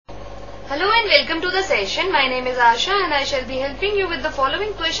Hello and welcome to the session. My name is Asha and I shall be helping you with the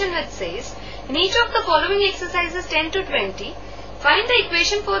following question which says, in each of the following exercises 10 to 20, find the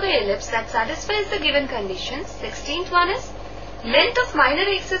equation for the ellipse that satisfies the given conditions. 16th one is, length of minor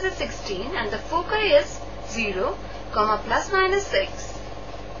axis is 16 and the foci is 0, plus minus 6.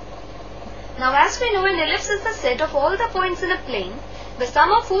 Now as we know, an ellipse is the set of all the points in a plane, the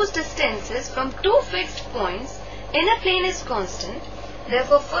sum of whose distances from two fixed points in a plane is constant.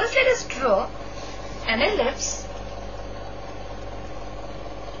 Therefore, first let us draw an ellipse.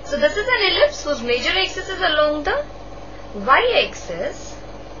 So this is an ellipse whose major axis is along the y-axis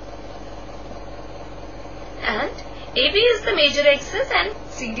and AB is the major axis and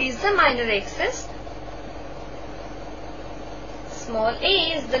CD is the minor axis. Small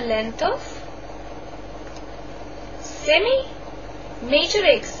a is the length of semi-major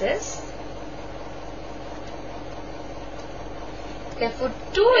axis. Therefore,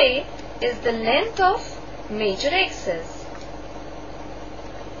 2a is the length of major axis.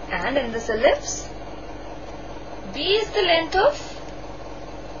 And in this ellipse, b is the length of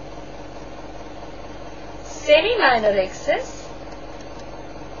semi-minor axis.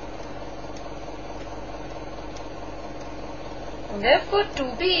 And therefore,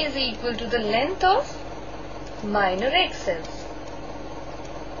 2b is equal to the length of minor axis.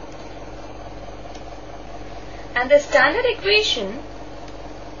 And the standard equation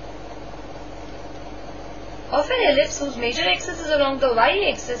of an ellipse whose major axis is along the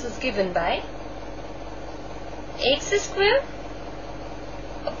y-axis is given by x square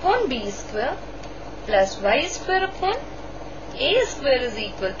upon b square plus y square upon a square is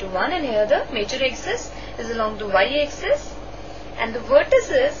equal to 1, and here the major axis is along the y-axis and the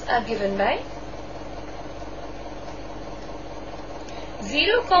vertices are given by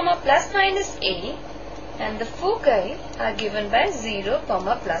 0, plus minus a, and the foci are given by 0,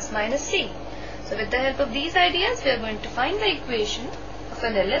 plus minus c. So with the help of these ideas, we are going to find the equation of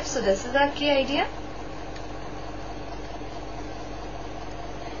an ellipse. So this is our key idea.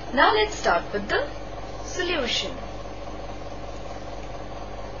 Now let's start with the solution.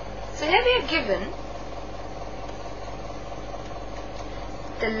 So here we are given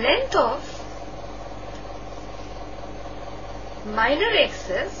the length of minor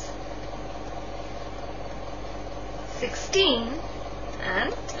axis 16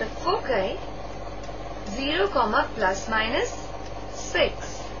 and the foci 0, plus minus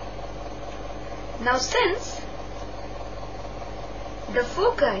 6. Now since the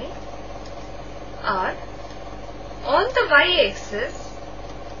foci are on the y-axis,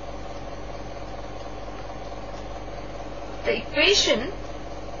 the equation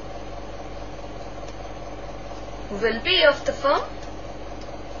will be of the form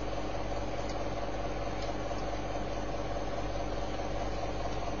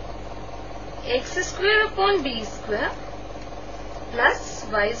x square upon b square plus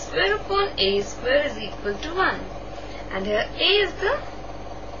y square upon a square is equal to 1. And here a is the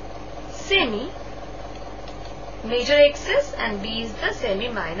semi-major axis and b is the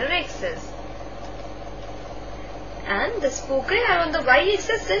semi-minor axis. And the foci are on the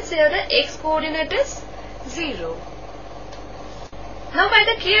y-axis since here the x coordinate is 0. Now by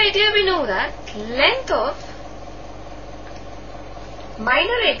the key idea we know that length of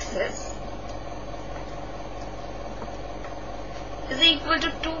minor axis is equal to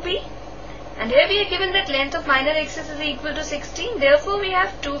 2b, and here we are given that length of minor axis is equal to 16. Therefore, we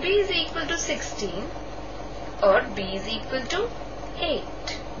have 2b is equal to 16 or b is equal to 8.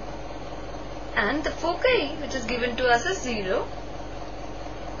 And the foci which is given to us is 0,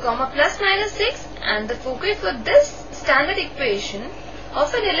 plus minus 6, and the foci for this standard equation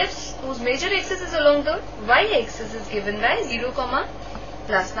of an ellipse whose major axis is along the y-axis is given by 0,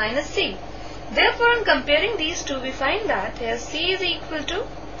 plus minus c. Therefore, on comparing these two, we find that here c is equal to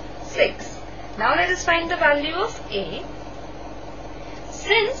 6. Now let us find the value of a.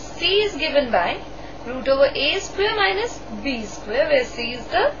 Since c is given by root over a square minus b square, where c is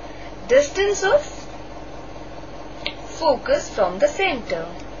the distance of focus from the center.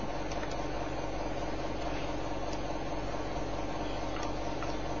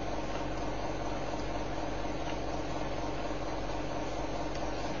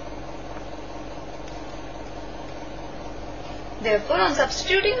 Therefore, on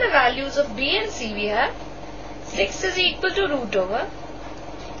substituting the values of b and c, we have 6 is equal to root over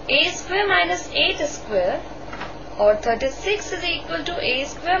a square minus 8 square, or 36 is equal to a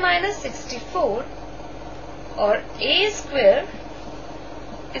square minus 64, or a square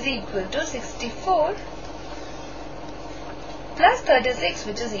is equal to 64 plus 36,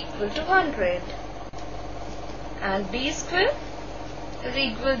 which is equal to 100, and b square is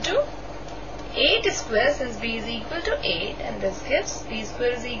equal to 8 square, since b is equal to 8, and this gives b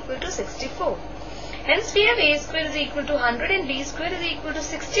square is equal to 64. Hence we have a square is equal to 100 and b square is equal to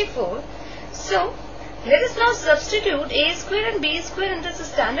 64. So let us now substitute a square and b square in this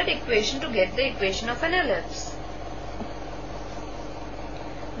standard equation to get the equation of an ellipse.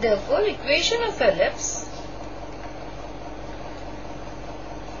 Therefore, equation of ellipse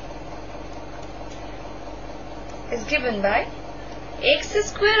is given by x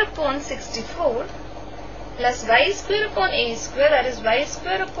square upon 64 plus y square upon a square, that is y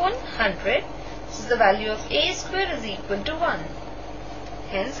square upon 100. This is the value of a square is equal to 1.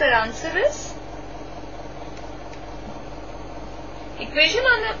 Hence our answer is equation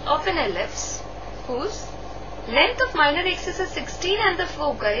of an ellipse whose length of minor axis is 16 and the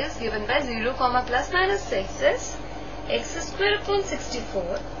foci is given by 0, plus minus 6 is x square upon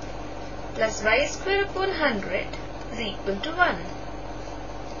 64 plus y square upon 100 is equal to 1.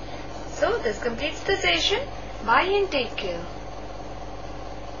 So this completes the session. Bye and take care.